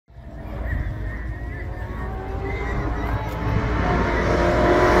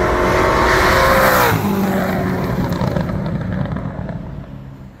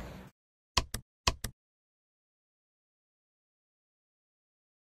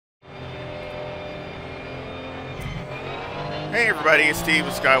Hey everybody, it's Steve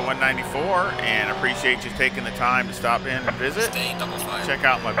with Sky 194, and I appreciate you taking the time to stop in and visit. Check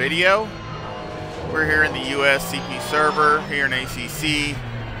out my video. We're here in the US CP server, here in ACC,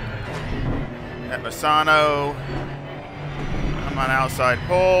 at Misano. I'm on outside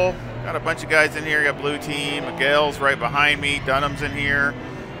pole. Got a bunch of guys in here. Got blue team. Miguel's right behind me. Dunham's in here.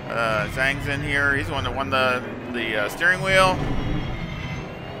 Zhang's in here. He's the one that won the steering wheel.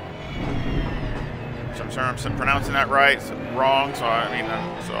 I'm sure I'm pronouncing that right. It's wrong, so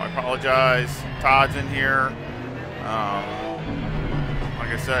I apologize. Todd's in here. Like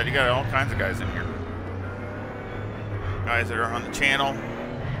I said, you got all kinds of guys in here. Guys that are on the channel.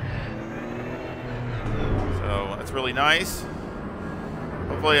 So that's really nice.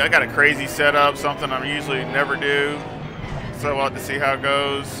 Hopefully, I got a crazy setup, something I usually never do. So we'll have to see how it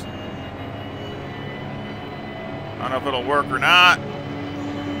goes. I don't know if it'll work or not.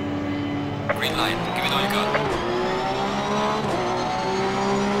 Green light, give it all you got.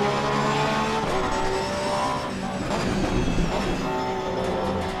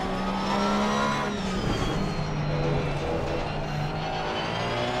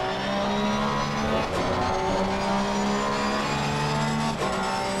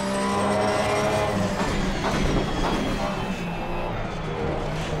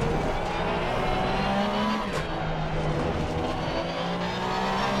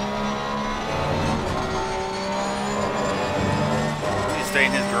 Stay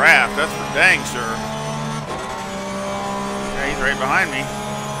in his draft, that's for dang sure. Yeah, he's right behind me.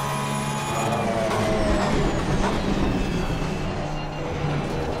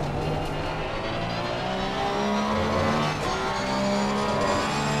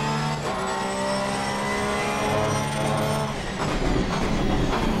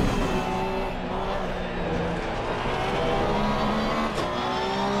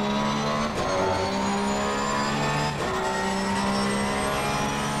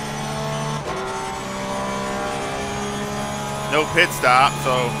 No pit stop,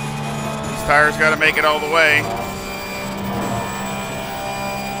 so these tires got to make it all the way.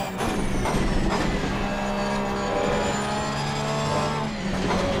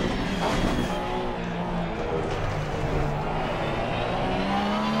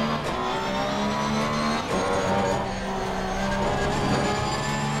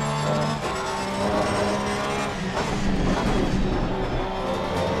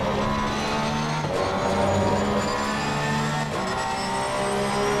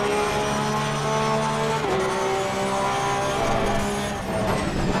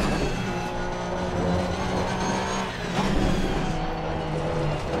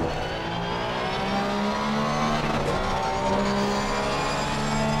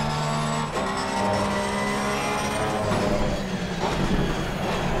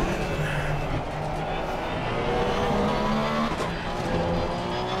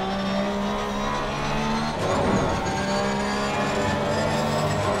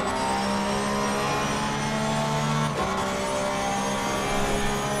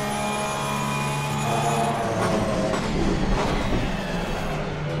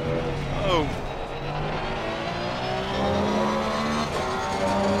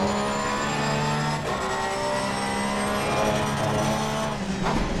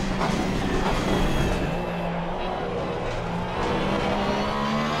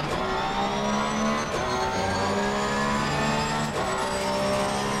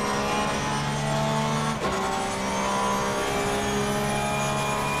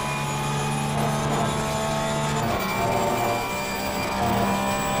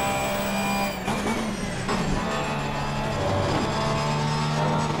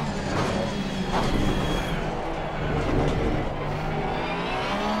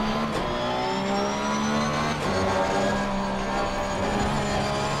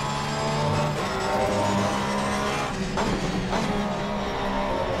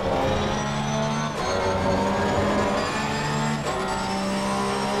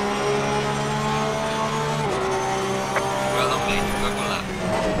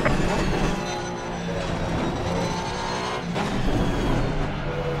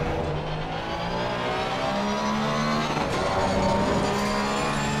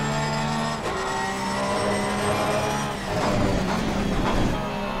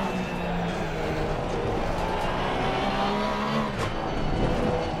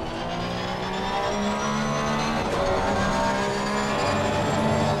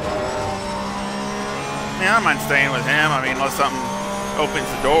 I don't mind staying with him. I mean, unless something opens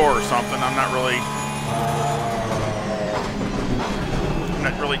the door or something, I'm not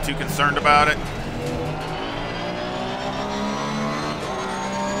really too concerned about it.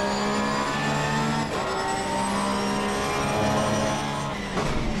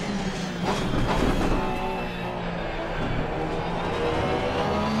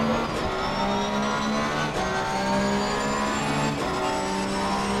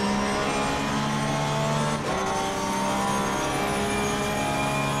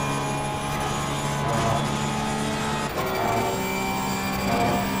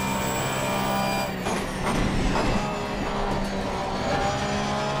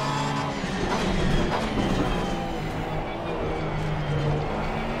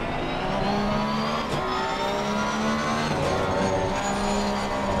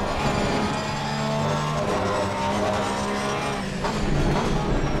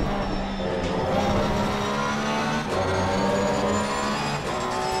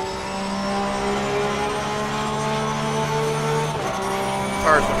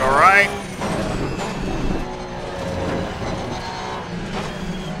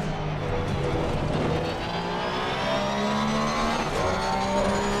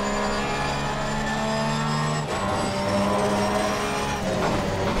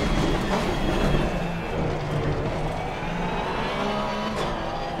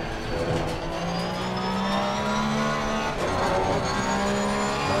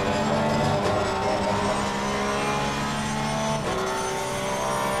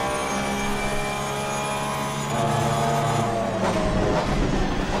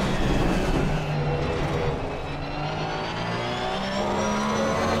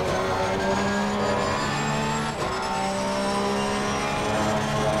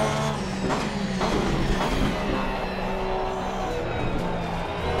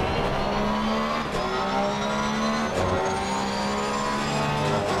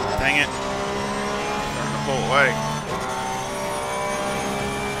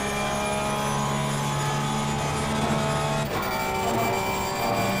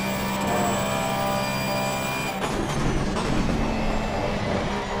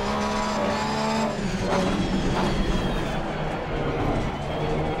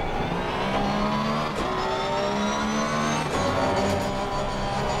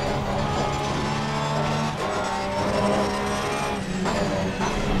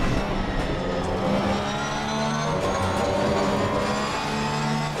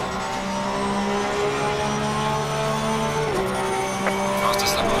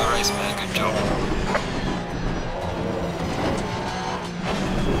 lap of the race, man. Good job.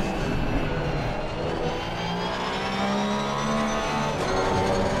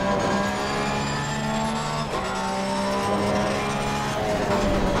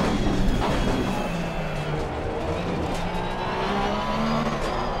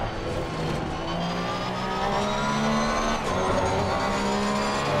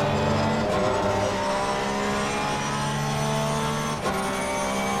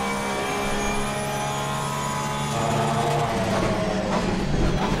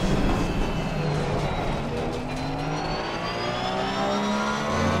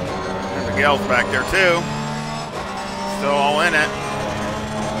 Miguel's back there too. Still all in it.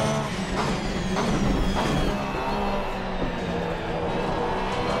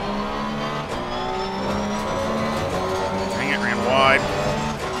 Dang it, ran wide.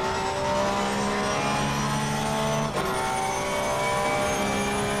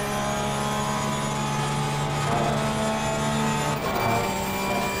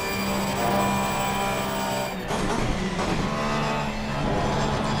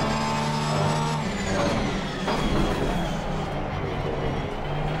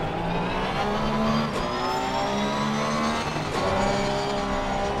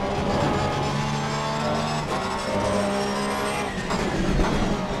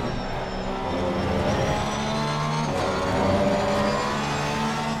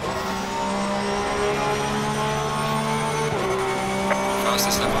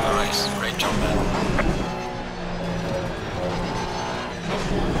 Fastest lap of the race. Great job, man.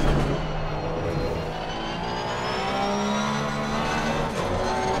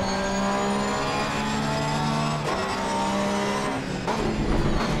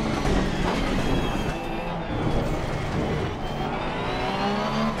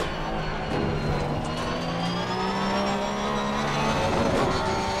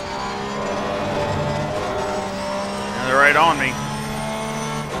 And they're right on me.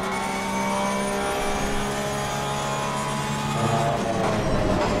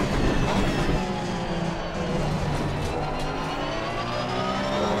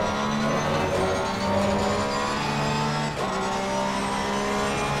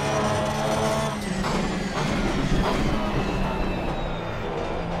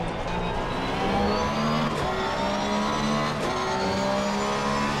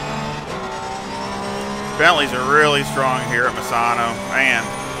 Bentleys are really strong here at Misano. Man,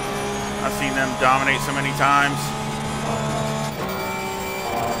 I've seen them dominate so many times.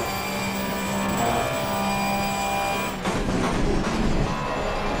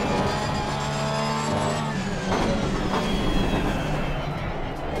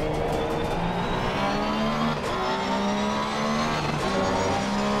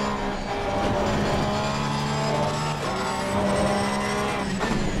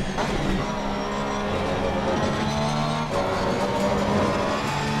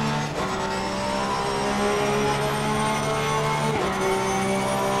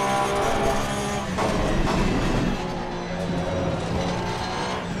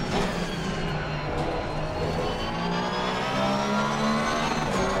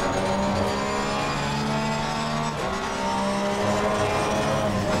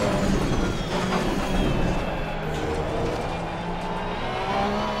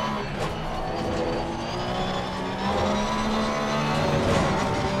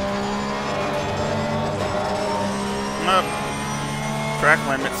 Track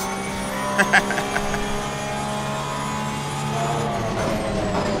limits.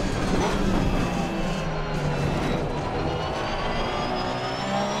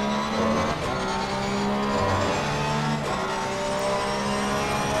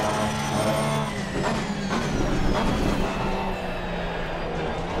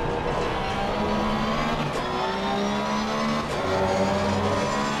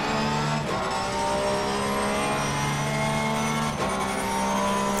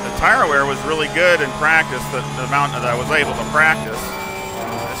 Tire wear was really good in practice, the amount that I was able to practice.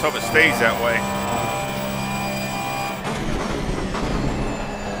 I just hope it stays that way.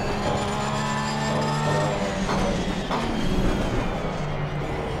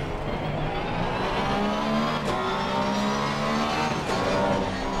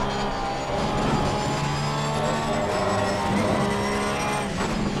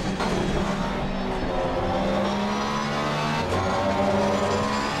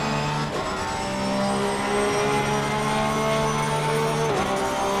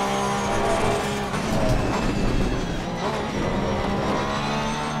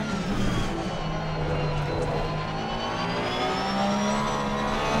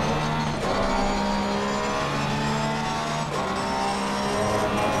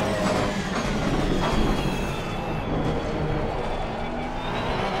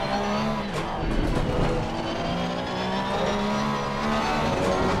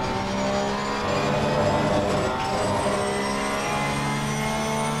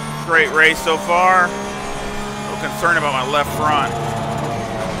 great race so far. A little concerned about my left front.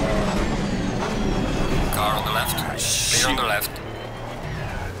 Car on the left. Clear on the left.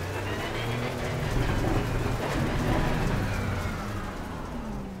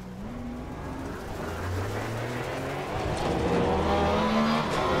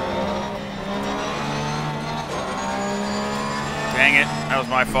 Dang it, that was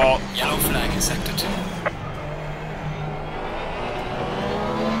my fault. Yellow flag in sector 2.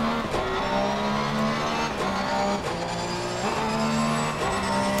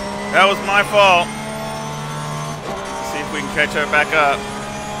 That was my fault. Let's see if we can catch it back up.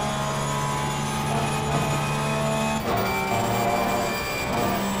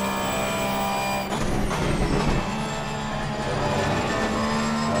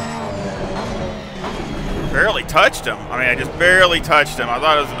 Barely touched him. I mean, I just barely touched him. I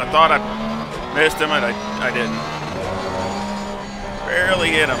thought I missed him, and I didn't. Barely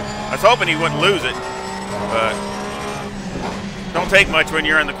hit him. I was hoping he wouldn't lose it, but don't take much when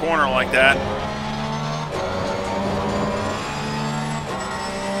you're in the corner like that.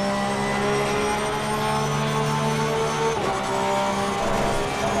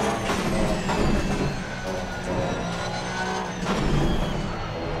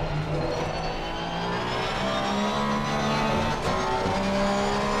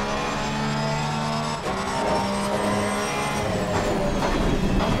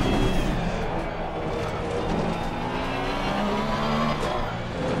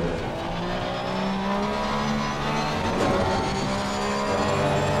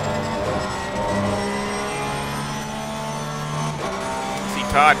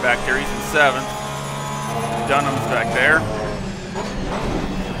 Todd back there, he's in 7th. Dunham's back there.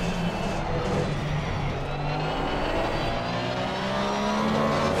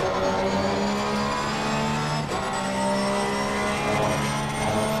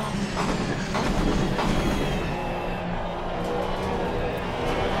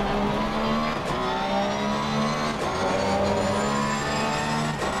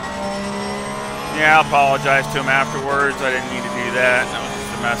 Yeah, I'll apologize to him afterwards. I didn't mean to do that. That was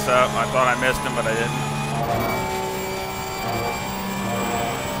just a mess up. I thought I missed him, but I didn't.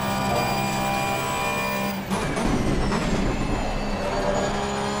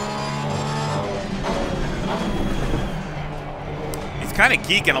 He's kind of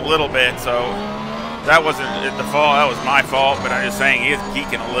geeking a little bit, so that wasn't the fault. That was my fault, but I'm just saying he is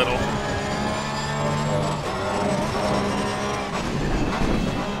geeking a little.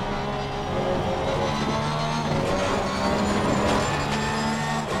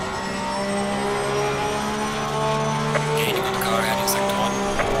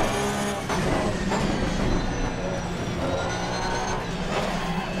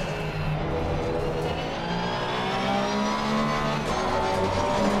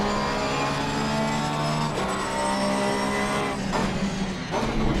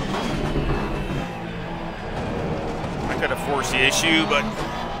 Could have forced the issue, but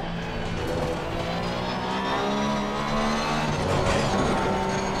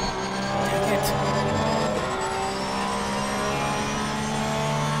dang it.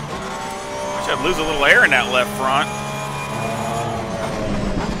 Wish I'd lose a little air in that left front.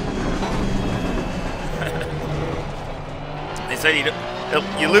 They said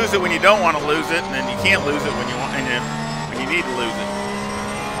you lose it when you don't want to lose it, and then you can't lose it when you want, when you need to lose it.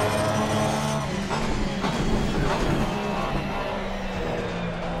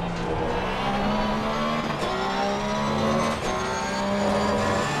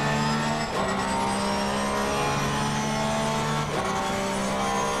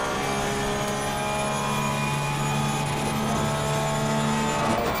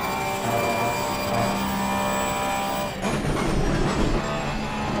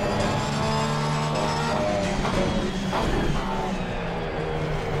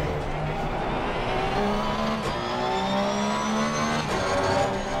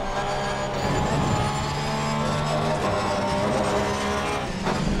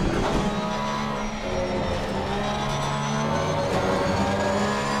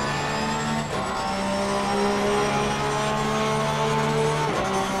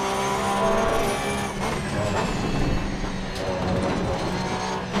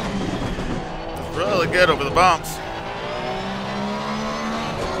 Really good over the bumps.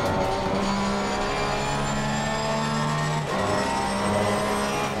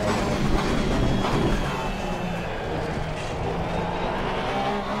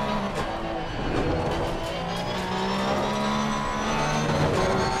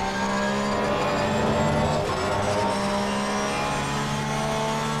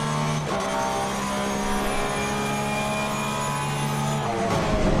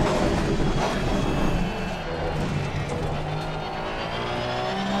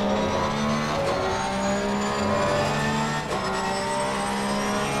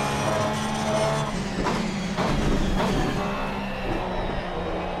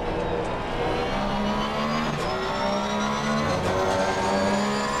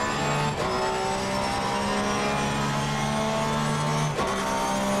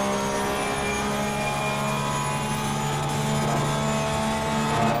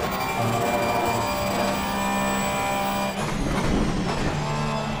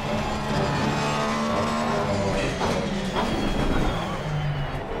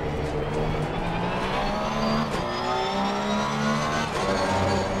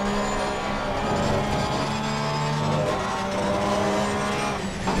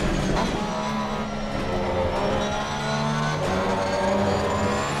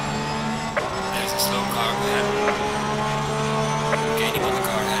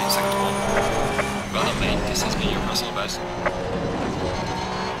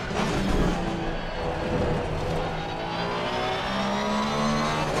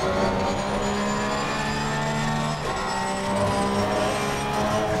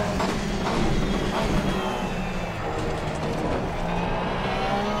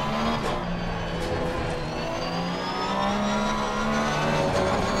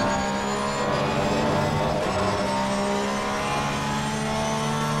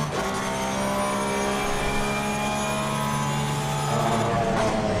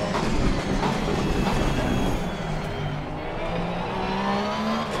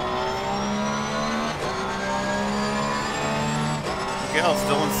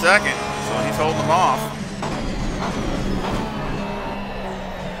 still in second, so he's holding them off.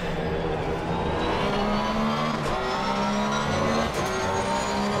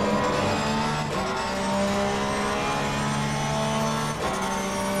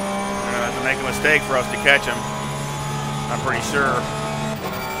 They're gonna have to make a mistake for us to catch him, I'm pretty sure.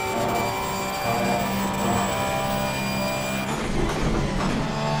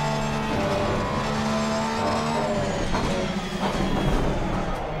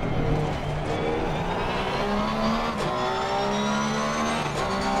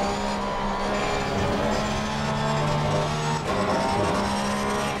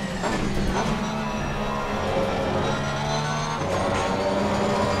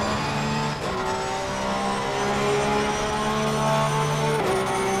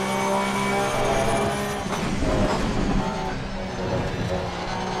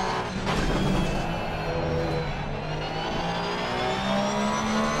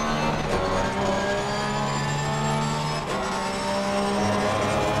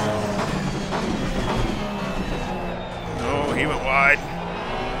 He went wide.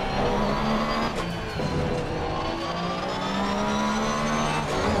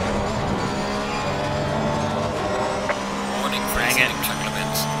 Warning for exceeding track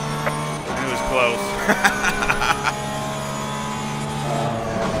limits. It was close.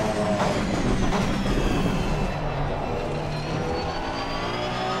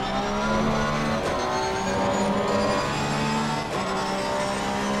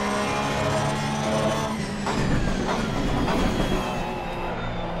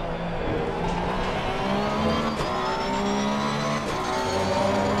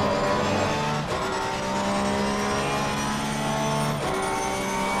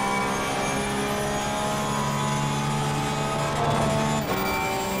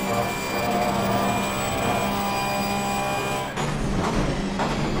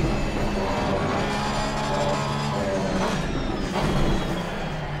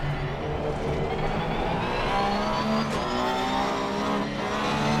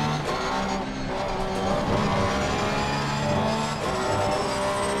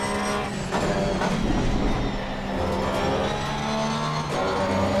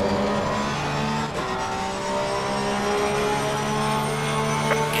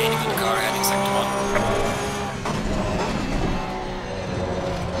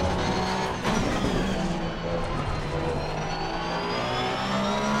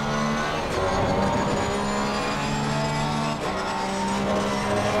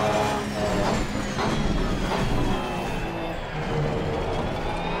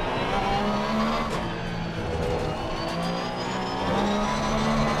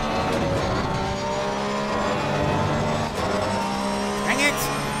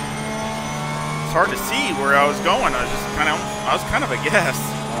 It's hard to see where I was going. I was kind of a guess.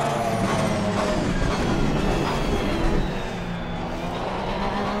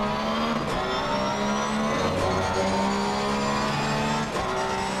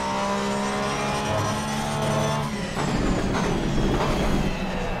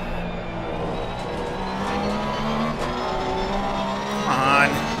 Come on.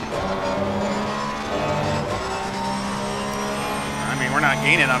 I mean, we're not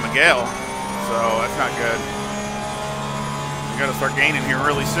gaining on Miguel. So that's not good. We got to start gaining here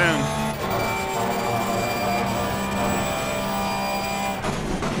really soon.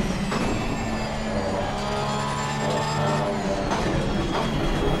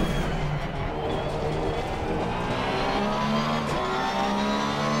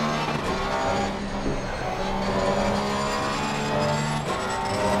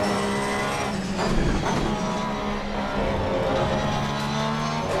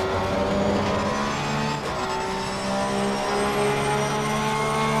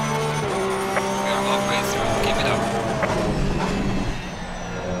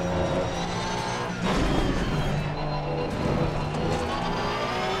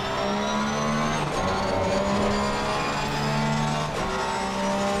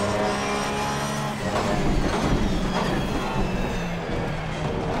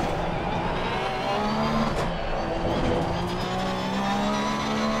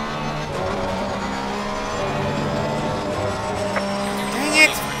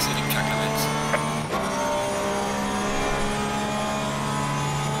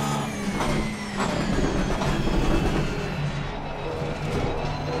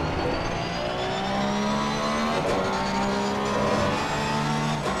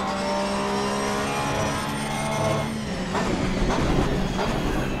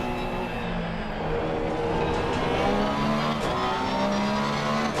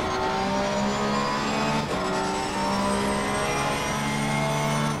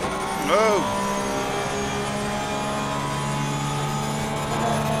 Move.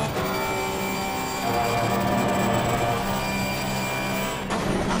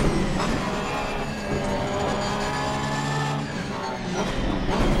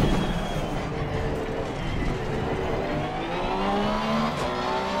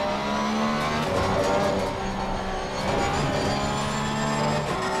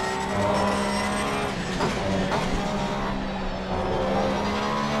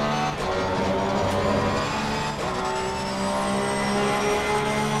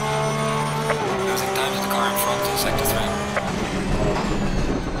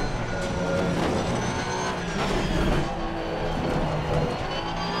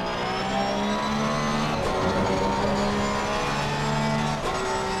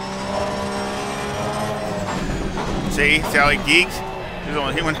 See how he geeks? He's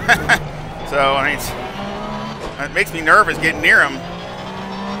only human. So, I mean, it makes me nervous getting near him.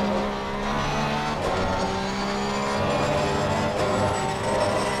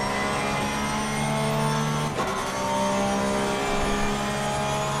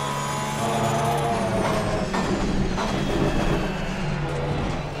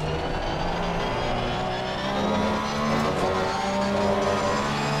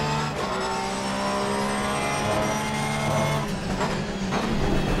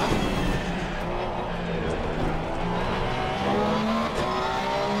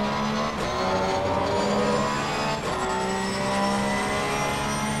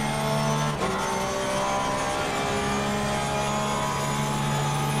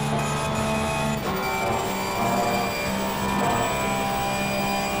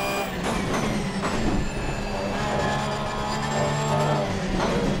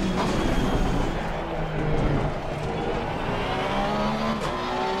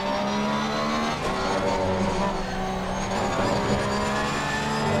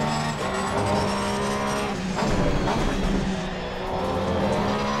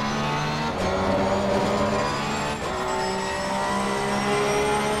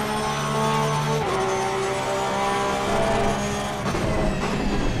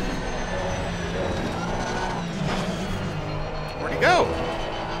 Go.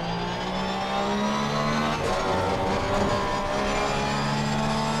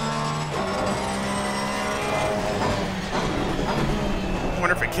 I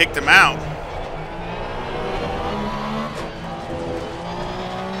wonder if it kicked him out.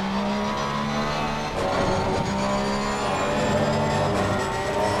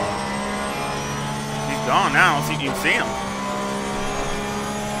 He's gone now. I don't think you can see him.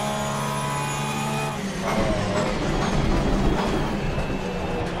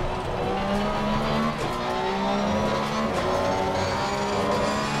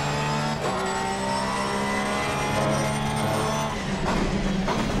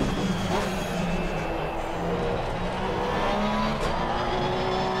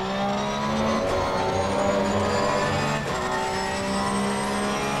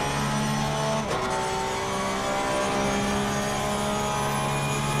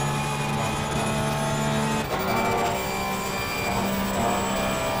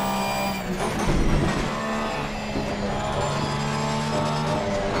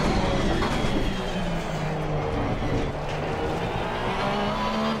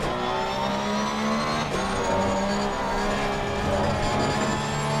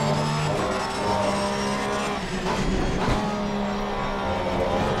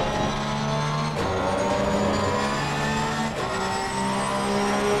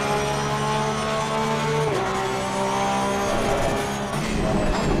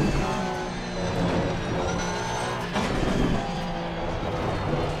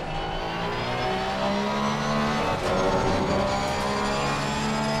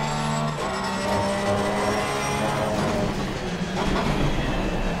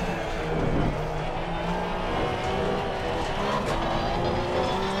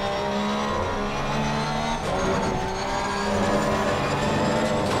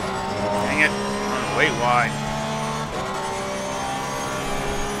 Way wide.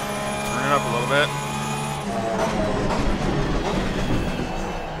 Turn it up a little bit.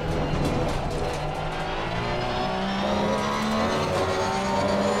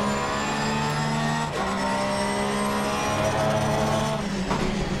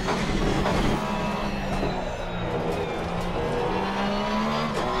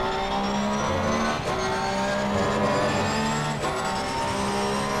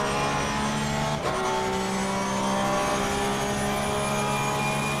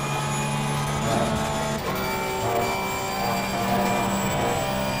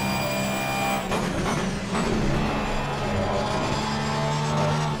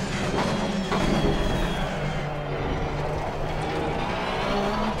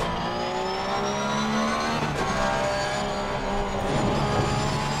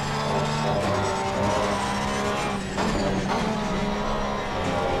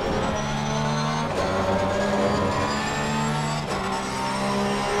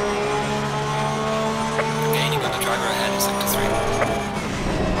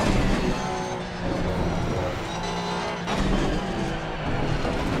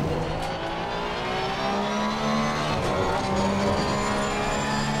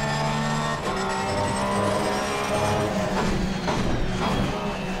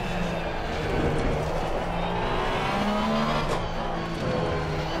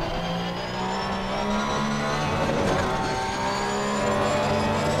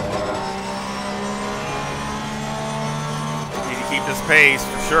 pace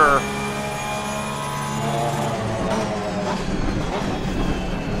for sure.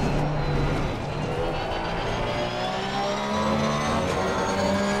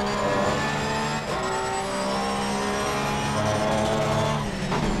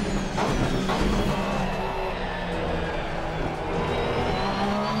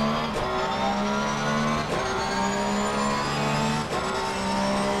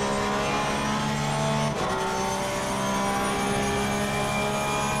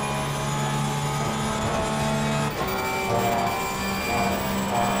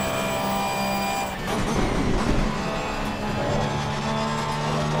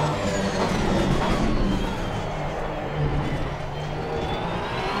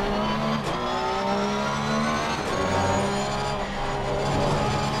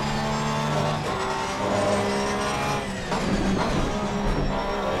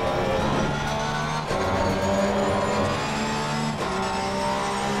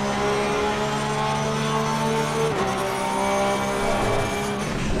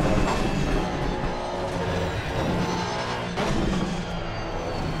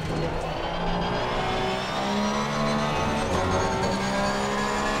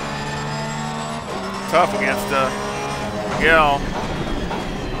 Tough against Miguel.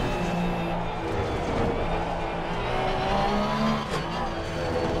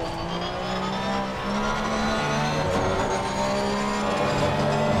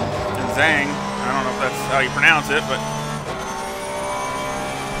 And Zhang, I don't know if that's how you pronounce it, but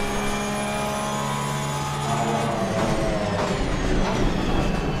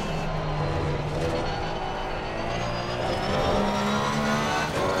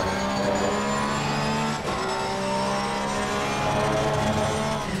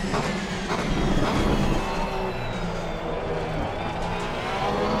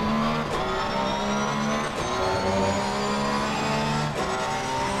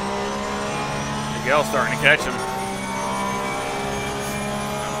Miguel's starting to catch him.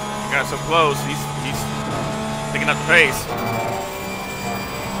 He got so close, he's picking up the pace.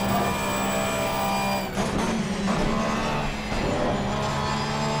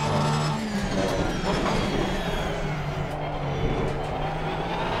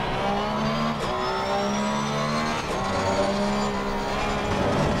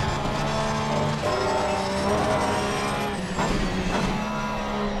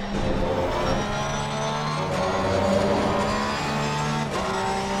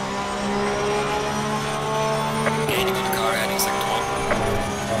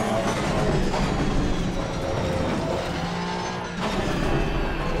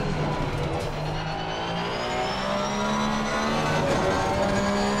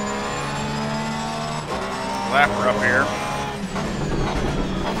 Lapper up here.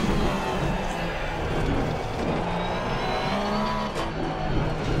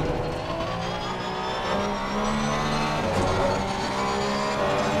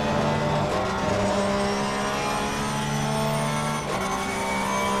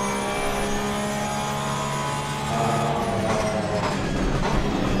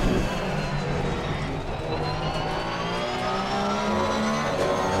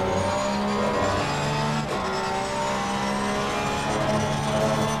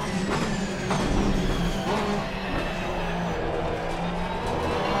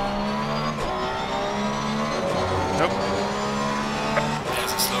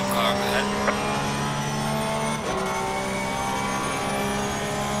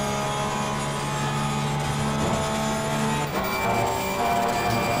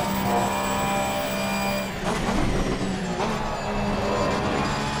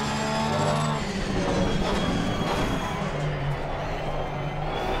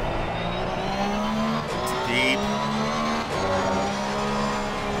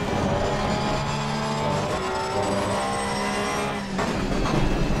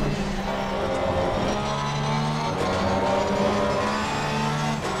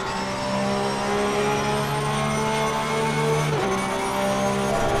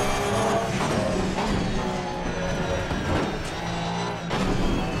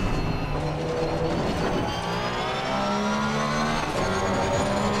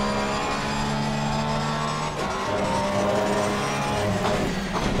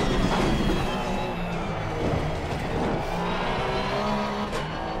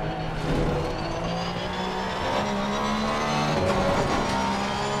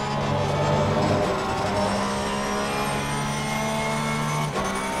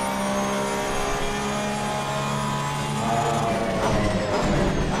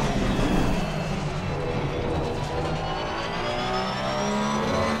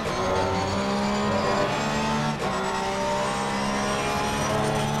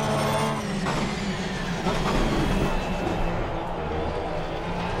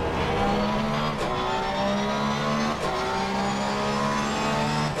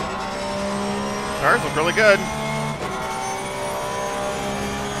 Tires look really good.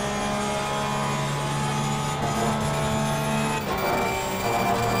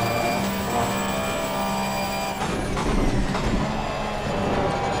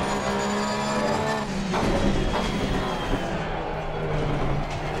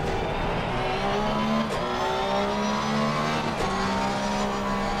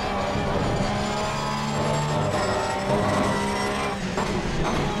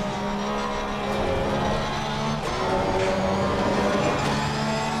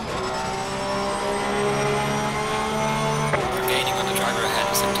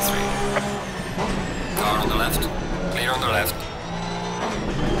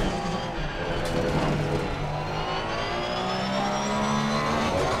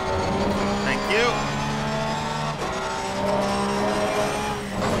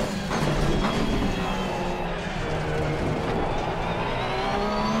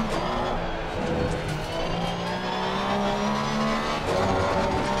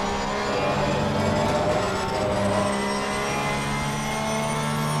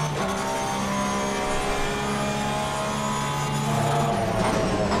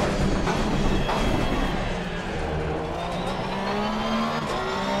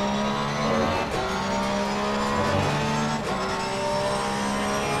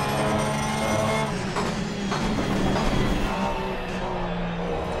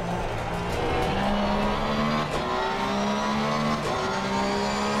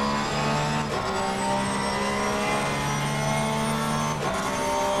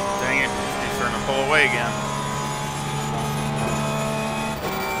 Away again.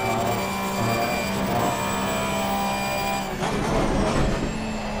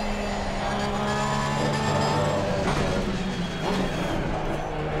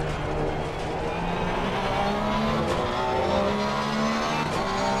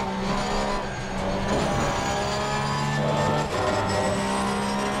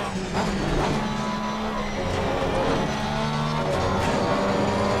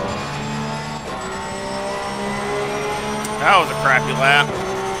 That was a crappy lap.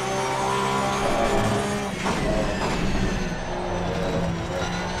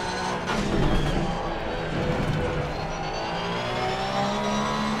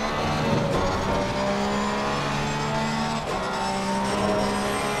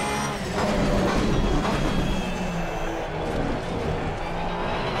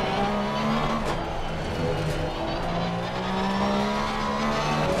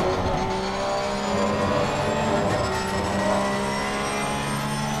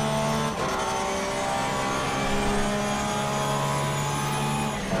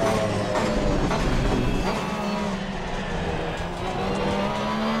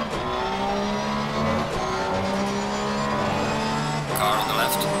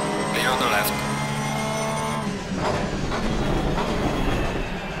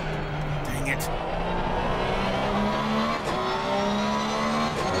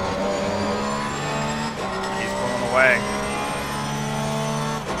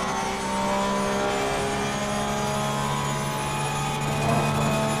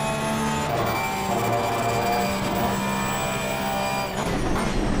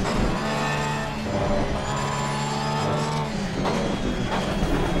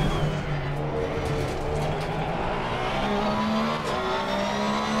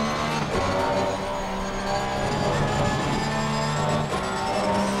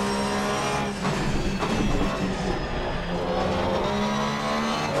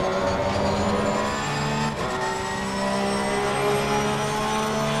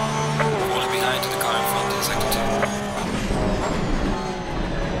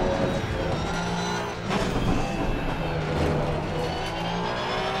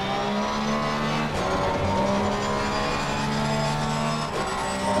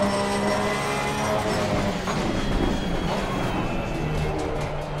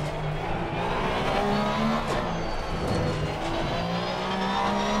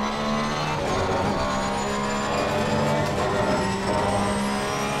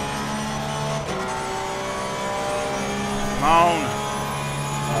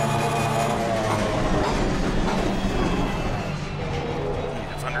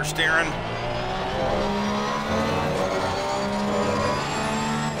 Steering.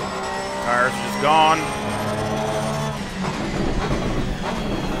 Tires are just gone.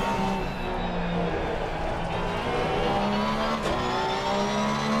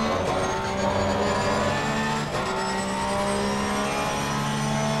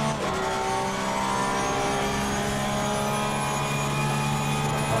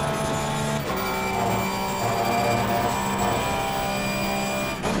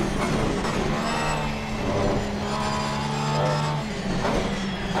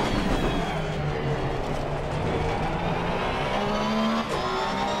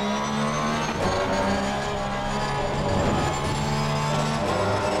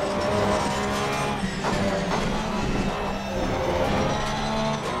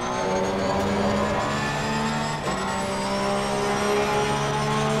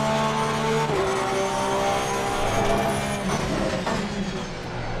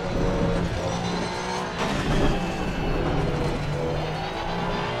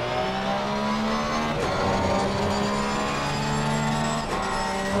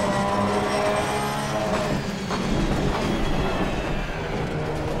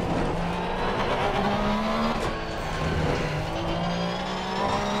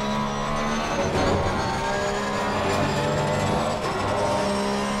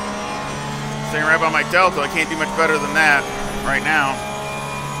 Staying right by my delta. I can't do much better than that right now.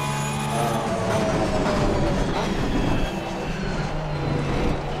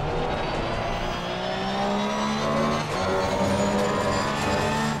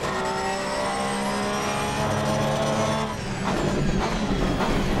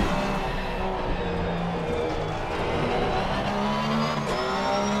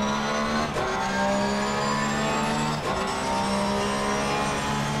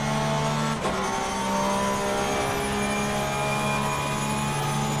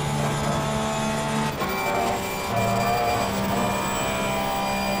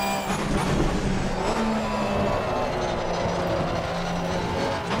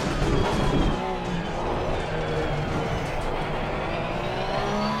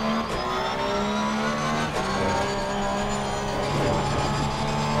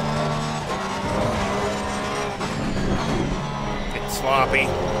 Sloppy.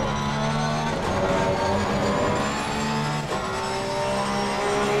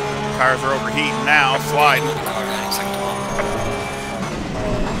 Tires are overheating now, sliding.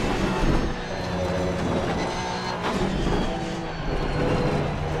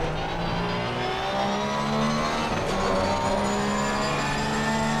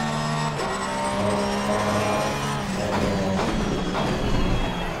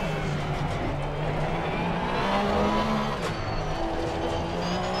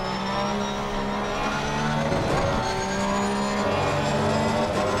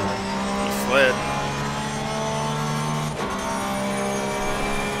 Slid.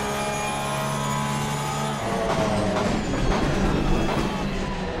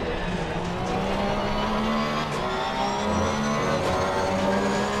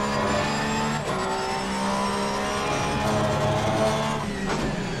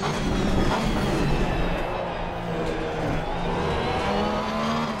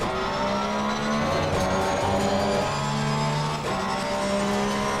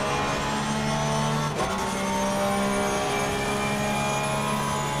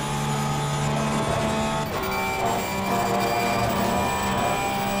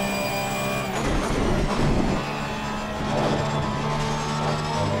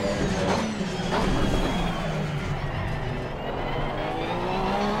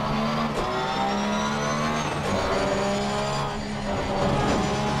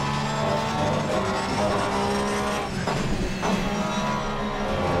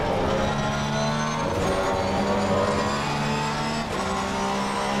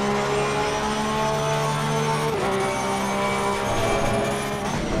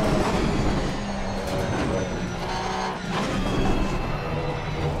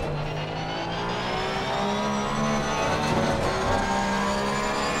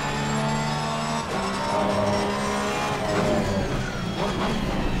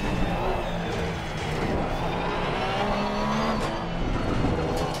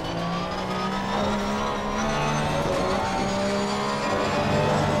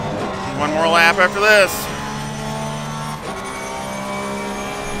 One more lap after this.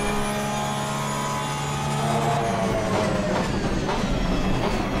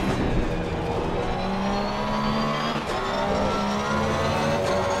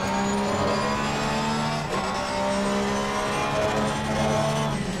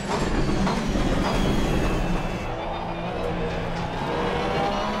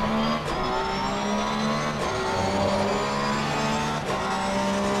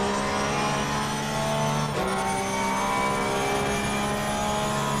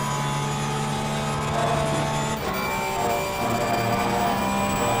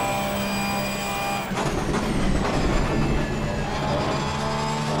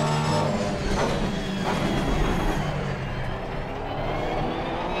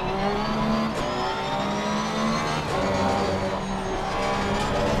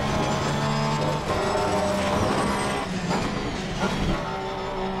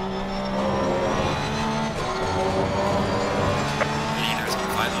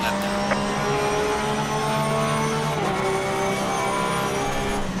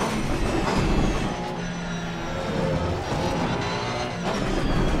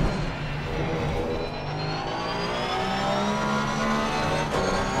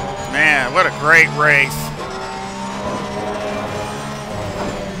 Man, what a great race.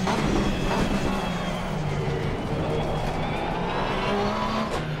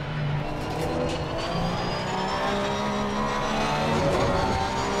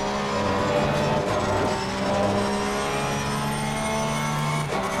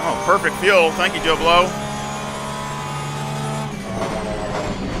 Oh, perfect fuel. Thank you, Joe Blow.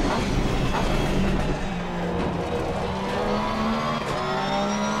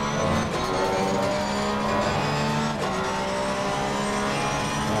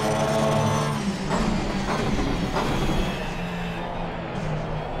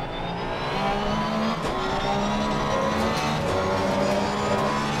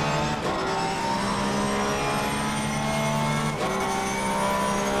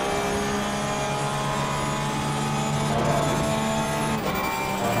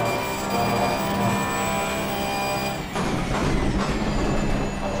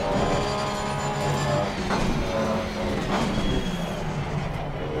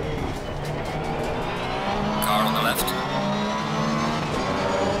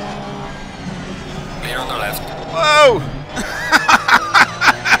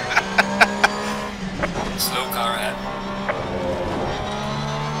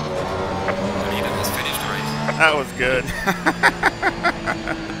 That was good.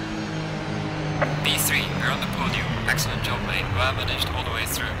 B3, we're on the podium. Excellent job, mate. Well managed all the way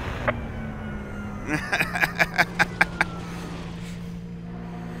through.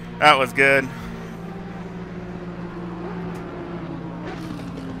 That was good.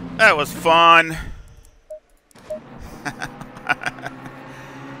 That was fun.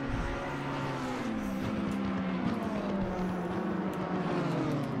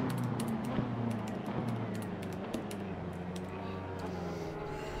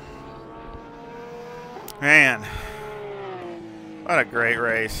 Man, what a great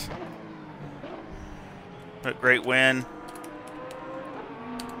race. What a great win.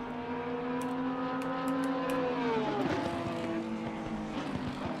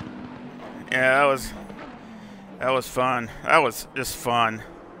 Yeah, that was fun. That was just fun.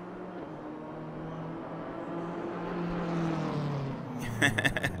 Yeah,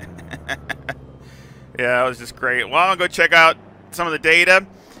 that was just great. Well, I'm gonna go check out some of the data,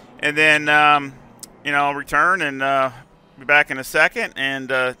 and then you know, I'll return and be back in a second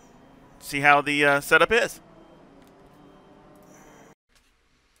and see how the setup is.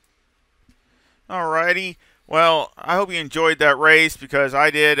 Alrighty. Well, I hope you enjoyed that race because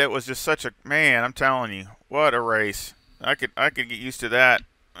I did. It was just such a, man, I'm telling you, what a race. I could get used to that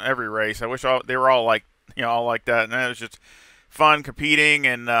every race. I wish they were all like, you know, all like that. And it was just fun competing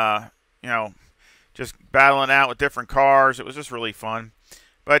and you know, just battling out with different cars. It was just really fun.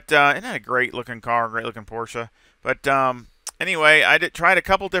 But it had a great looking car, great looking Porsche. But anyway, I tried a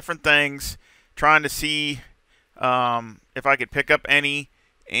couple different things, trying to see if I could pick up any,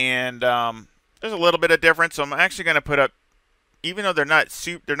 and there's a little bit of difference. So I'm actually going to put up, even though they're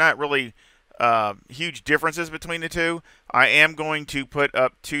not really huge differences between the two, I am going to put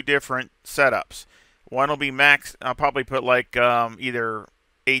up two different setups. One will be max. I'll probably put like either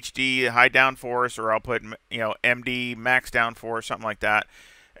HD high downforce, or I'll put, you know, MD max downforce, something like that,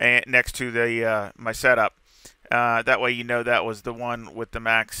 and next to the my setup. That way, you know, that was the one with the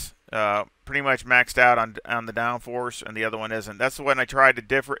max, pretty much maxed out on the downforce, and the other one isn't. That's the one I tried the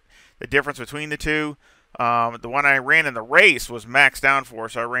difference between the two. The one I ran in the race was max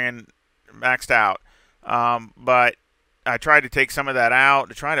downforce. I ran maxed out, but I tried to take some of that out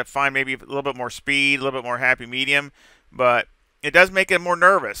to try to find maybe a little bit more speed, a little bit more happy medium, but it does make it more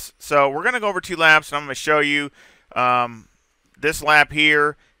nervous. So we're going to go over 2 laps, and I'm going to show you this lap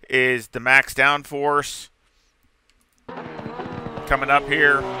here is the max downforce coming up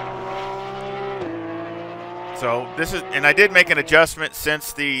here. So this is, and I did make an adjustment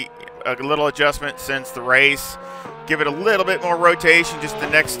since a little adjustment since the race. Give it a little bit more rotation, just the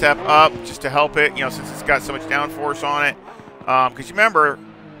next step up, just to help it, you know, since it's got so much downforce on it. Because you remember,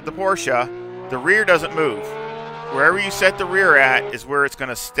 the Porsche, the rear doesn't move. Wherever you set the rear at is where it's going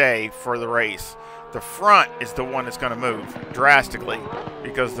to stay for the race. The front is the one that's going to move drastically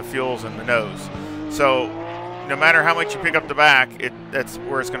because the fuel's in the nose. So no matter how much you pick up the back, that's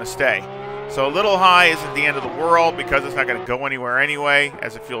where it's going to stay. So a little high isn't the end of the world because it's not going to go anywhere anyway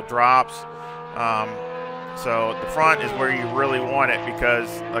as the fuel drops. So the front is where you really want it because,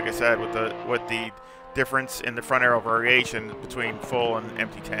 like I said, with the difference in the front aero variation between full and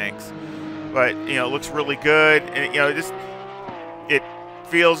empty tanks. But, you know, it looks really good, and, you know, it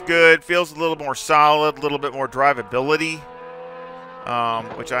feels good, feels a little more solid, a little bit more drivability,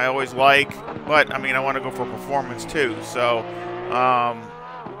 which I always like. But I mean, I want to go for performance too. So I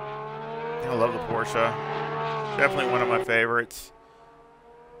love the Porsche. Definitely one of my favorites.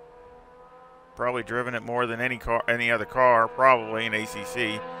 Probably driven it more than any other car, probably in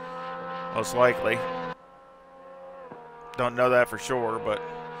ACC, most likely. Don't know that for sure, but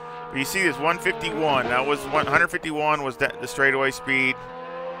you see this 151. That was 151 was the straightaway speed.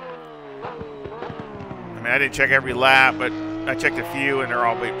 I mean, I didn't check every lap, but I checked a few, and they're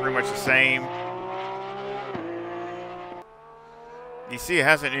all pretty much the same. You see, it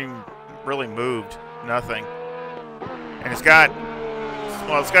hasn't even really moved. Nothing. And it's got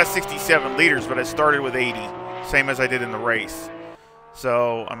 67 liters, but I started with 80, same as I did in the race.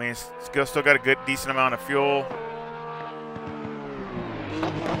 So, I mean, it's still got a decent amount of fuel.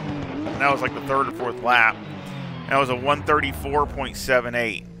 And that was like the 3rd or 4th lap. And that was a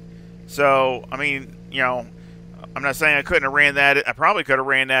 134.78. So, I mean, you know, I'm not saying I couldn't have ran that. I probably could have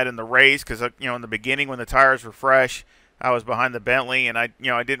ran that in the race because, you know, in the beginning when the tires were fresh, I was behind the Bentley, and I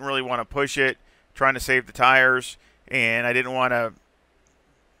didn't really want to push it, trying to save the tires, and I didn't want to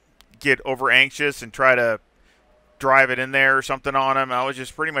get over anxious and try to drive it in there or something on him. I was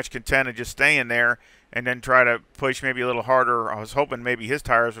just pretty much content of just staying there and then try to push maybe a little harder. I was hoping maybe his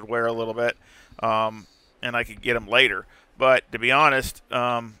tires would wear a little bit and I could get him later. But to be honest,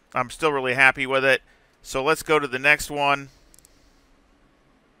 I'm still really happy with it. So let's go to the next one.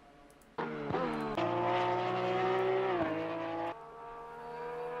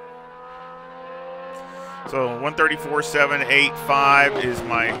 So 134.785 is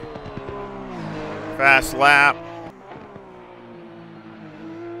my fast lap.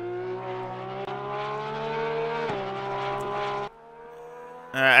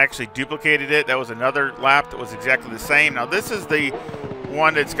 I actually duplicated it. That was another lap that was exactly the same. Now this is the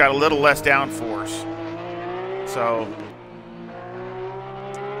one that's got a little less downforce. So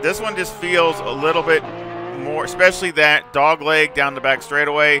this one just feels a little bit more, especially that dog leg down the back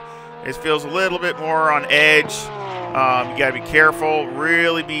straightaway. It feels a little bit more on edge. You got to be careful.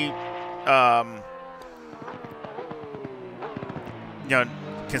 Really be,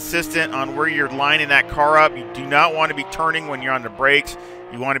 consistent on where you're lining that car up. You do not want to be turning when you're on the brakes.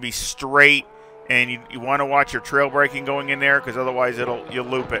 You want to be straight, and you want to watch your trail braking going in there, because otherwise you'll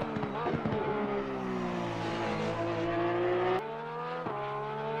loop it.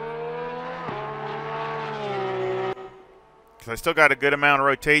 Because I still got a good amount of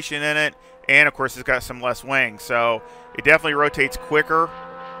rotation in it, and of course it's got some less wing, so it definitely rotates quicker.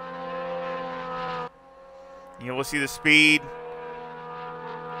 You'll see the speed,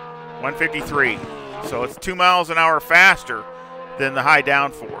 153. So it's 2 miles an hour faster than the high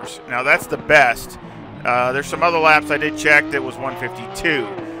downforce. Now that's the best. There's some other laps I did check that was 152.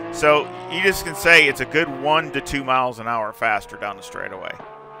 So you just can say it's a good 1 to 2 miles an hour faster down the straightaway.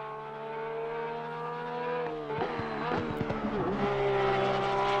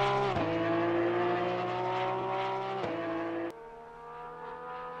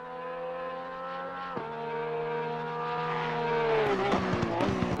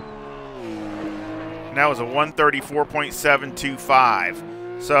 And that was a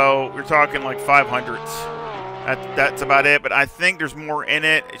 134.725. So we're talking like 500ths. That's about it. But I think there's more in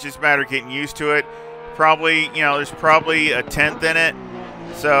it. It's just a matter of getting used to it. Probably, there's probably a 10th in it.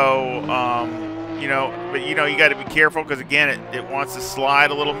 So, but you got to be careful because again, it wants to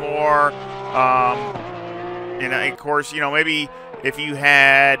slide a little more. And of course, maybe if you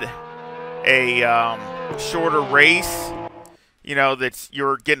had a shorter race, that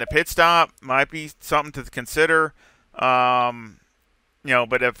you're getting a pit stop, might be something to consider. But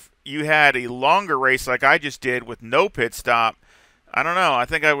if you had a longer race like I just did with no pit stop, I don't know. I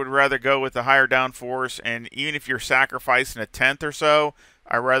think I would rather go with the higher downforce, and even if you're sacrificing a 10th or so,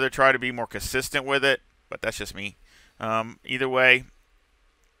 I'd rather try to be more consistent with it, but that's just me. Either way,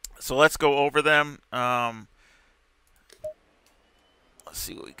 so let's go over them. Let's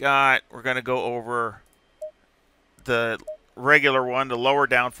see what we got. We're going to go over the regular one, the lower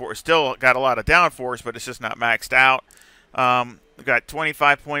downforce. Still got a lot of downforce, but it's just not maxed out. We got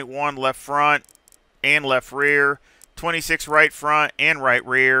 25.1 left front and left rear, 26 right front and right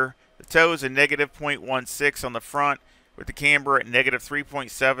rear. The toe is a negative 0.16 on the front, with the camber at negative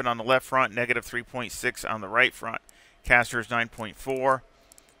 3.7 on the left front, negative 3.6 on the right front. Caster is 9.4.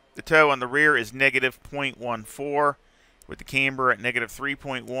 The toe on the rear is negative 0.14, with the camber at negative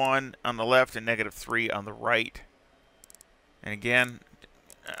 3.1 on the left and negative 3 on the right. And again,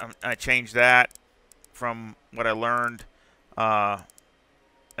 I changed that from what I learned at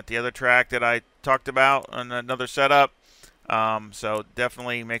the other track that I talked about on another setup. So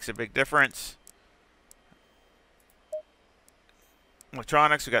definitely makes a big difference.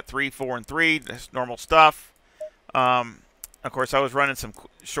 Electronics, we got 3, 4, and 3. That's normal stuff. Of course, I was running some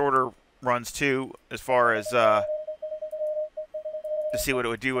shorter runs too, as far as to see what it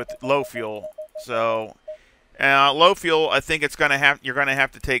would do with low fuel. So low fuel, I think you're gonna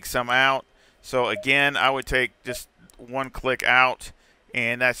have to take some out. So again, I would take just one click out,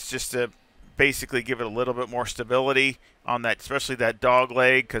 and that's just to basically give it a little bit more stability on that, especially that dog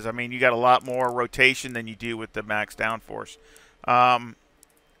leg, because I mean you got a lot more rotation than you do with the max downforce.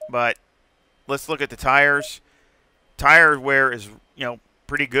 But let's look at the tires. Tire wear is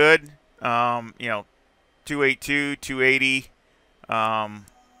pretty good. 282, 280.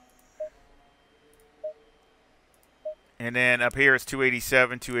 And then up here it's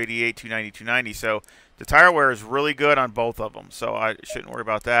 287, 288, 290, 290. So the tire wear is really good on both of them. So I shouldn't worry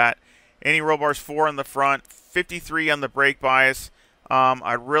about that. Anti-roll bars 4 on the front, 53 on the brake bias.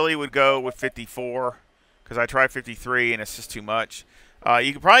 I really would go with 54 because I tried 53 and it's just too much.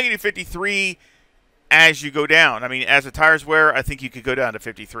 You could probably do 53 as you go down. I mean, as the tires wear, I think you could go down to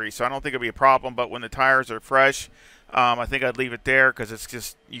 53. So I don't think it'll be a problem. But when the tires are fresh, I think I'd leave it there because it's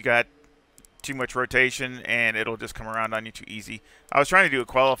just you got too much rotation and it'll just come around on you too easy. I was trying to do a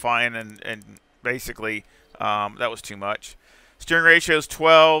qualifying and basically that was too much. Steering ratio is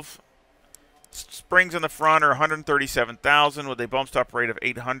 12. Springs on the front are 137,000 with a bump stop rate of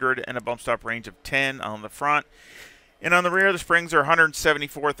 800 and a bump stop range of 10 on the front. And on the rear, the springs are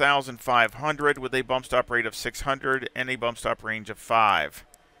 174,500 with a bump stop rate of 600 and a bump stop range of 5.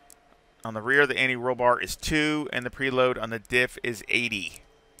 On the rear, the anti-roll bar is 2 and the preload on the diff is 80.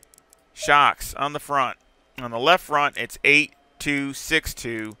 Shocks on the front. On the left front, it's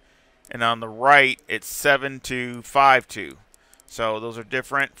 8.262, and on the right, it's 7.252. So those are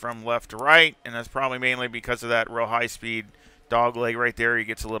different from left to right, and that's probably mainly because of that real high-speed dog leg right there. He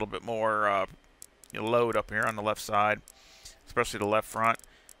gets a little bit more load up here on the left side, especially the left front.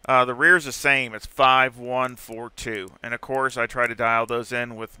 The rear is the same. It's 5.142, and of course, I try to dial those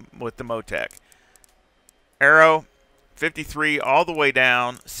in with the Motec. Aero, 53 all the way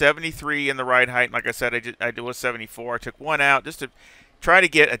down, 73 in the ride height. Like I said, I was 74. I took one out just to try to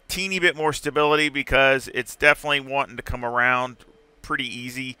get a teeny bit more stability because it's definitely wanting to come around pretty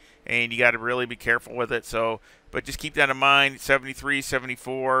easy, and you got to really be careful with it. So, but just keep that in mind. 73,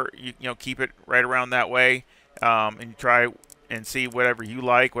 74, you know, keep it right around that way, and you try and see whatever you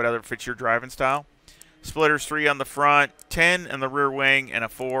like, whatever fits your driving style. Splitters 3 on the front, 10 in the rear wing, and a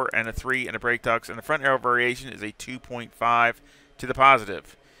 4 and a 3 in the brake ducts. And the front aero variation is a 2.5 to the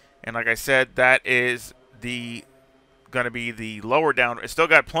positive. And like I said, that is going to be the lower down. It's still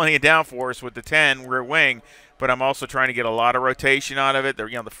got plenty of downforce with the 10 rear wing, but I'm also trying to get a lot of rotation out of it. You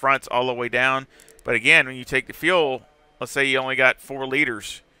know, the front's all the way down. But again, when you take the fuel, let's say you only got 4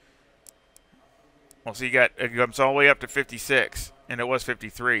 liters. Well, so it comes all the way up to 56, and it was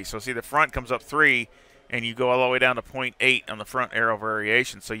 53. So see, the front comes up 3, and you go all the way down to 0.8 on the front aero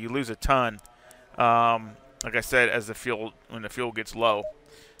variation. So you lose a ton, like I said, when the fuel gets low.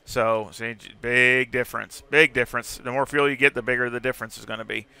 So see, big difference, big difference. The more fuel you get, the bigger the difference is going to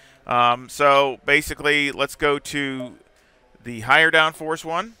be. So basically, let's go to the higher downforce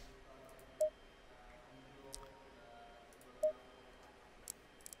one.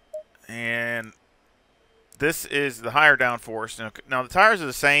 And this is the higher downforce. Now the tires are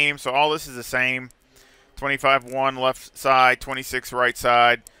the same, so all this is the same. 25.1 left side, 26 right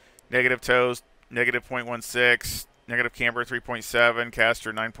side, negative toes, negative 0.16, negative camber 3.7,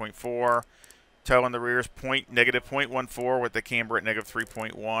 caster 9.4, toe in the rear is negative 0.14 with the camber at negative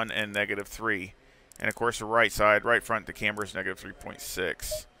 3.1 and negative 3. And of course the right side, right front, the camber is negative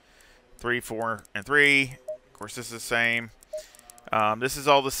 3.6. 3, 4, and 3. Of course this is the same. This is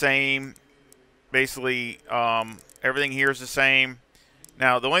all the same. Basically, everything here is the same.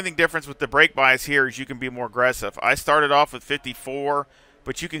 Now, the only thing difference with the brake bias here is you can be more aggressive. I started off with 54,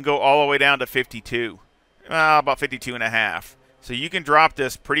 but you can go all the way down to 52, about 52.5. So you can drop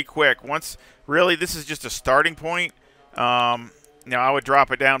this pretty quick. Really, this is just a starting point. Now, I would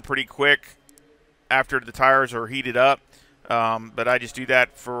drop it down pretty quick after the tires are heated up, but I just do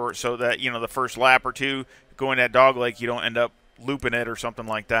that so that, you know, the first lap or two, going that dog leg, you don't end up looping it or something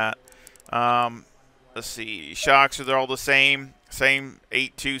like that. Let's see, shocks are all the same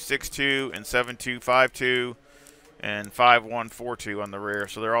 8.262 and 7.252 and 5.142 on the rear,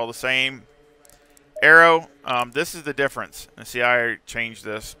 so they're all the same. Aero, this is the difference. And see, I changed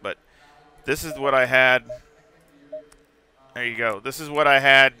this, but this is what I had. There you go. This is what I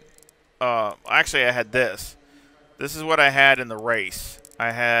had. Actually, I had this. This is what I had in the race.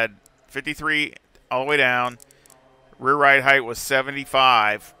 I had 53 all the way down. Rear ride height was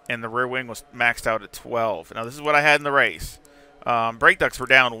 75, and the rear wing was maxed out at 12. Now, this is what I had in the race. Brake ducts were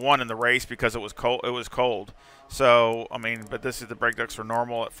down 1 in the race because it was cold. So, I mean, but this is the brake ducts were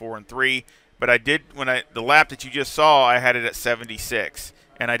normal at 4 and 3. But I did, the lap that you just saw, I had it at 76,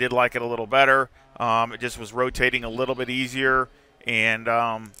 and I did like it a little better. It just was rotating a little bit easier, and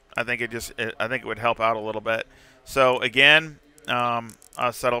I think it would help out a little bit. So again,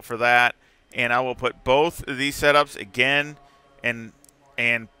 I'll settle for that. And I will put both of these setups again and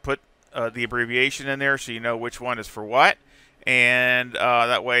put the abbreviation in there so you know which one is for what. And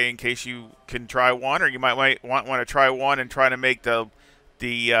that way, in case you can try one, or you might want to try one and try to make the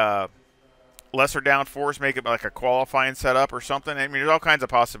lesser downforce, make it like a qualifying setup or something. I mean, there's all kinds of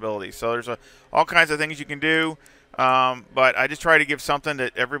possibilities. So there's all kinds of things you can do. But I just try to give something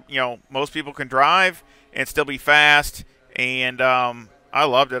that most people can drive and still be fast. And I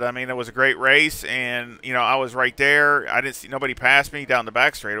loved it. I mean, it was a great race, and I was right there. I didn't see nobody pass me down the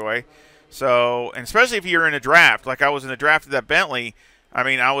back straightaway. So, and especially if you're in a draft, like I was in a draft of that Bentley, I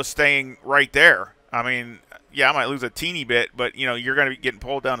mean, I was staying right there. I mean, yeah, I might lose a teeny bit, but you're going to be getting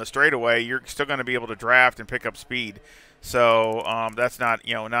pulled down the straightaway. You're still going to be able to draft and pick up speed. So that's not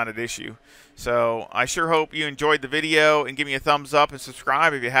not an issue. So I sure hope you enjoyed the video, and give me a thumbs up and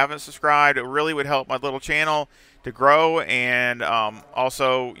subscribe if you haven't subscribed. It really would help my little channel to grow, and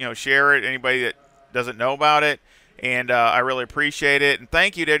also, you know, share it. Anybody that doesn't know about it, and I really appreciate it. And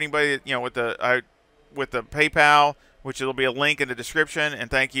thank you to anybody that, you know, with the PayPal, which will be a link in the description. And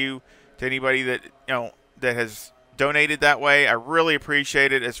thank you to anybody that, you know, that has donated that way. I really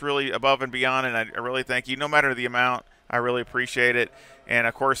appreciate it. It's really above and beyond, and I really thank you. No matter the amount, I really appreciate it. And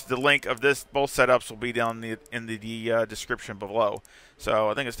of course, the link of both setups will be down in the description below. So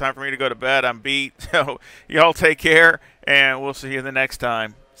I think it's time for me to go to bed. I'm beat. So y'all take care, and we'll see you the next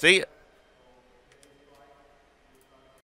time. See ya.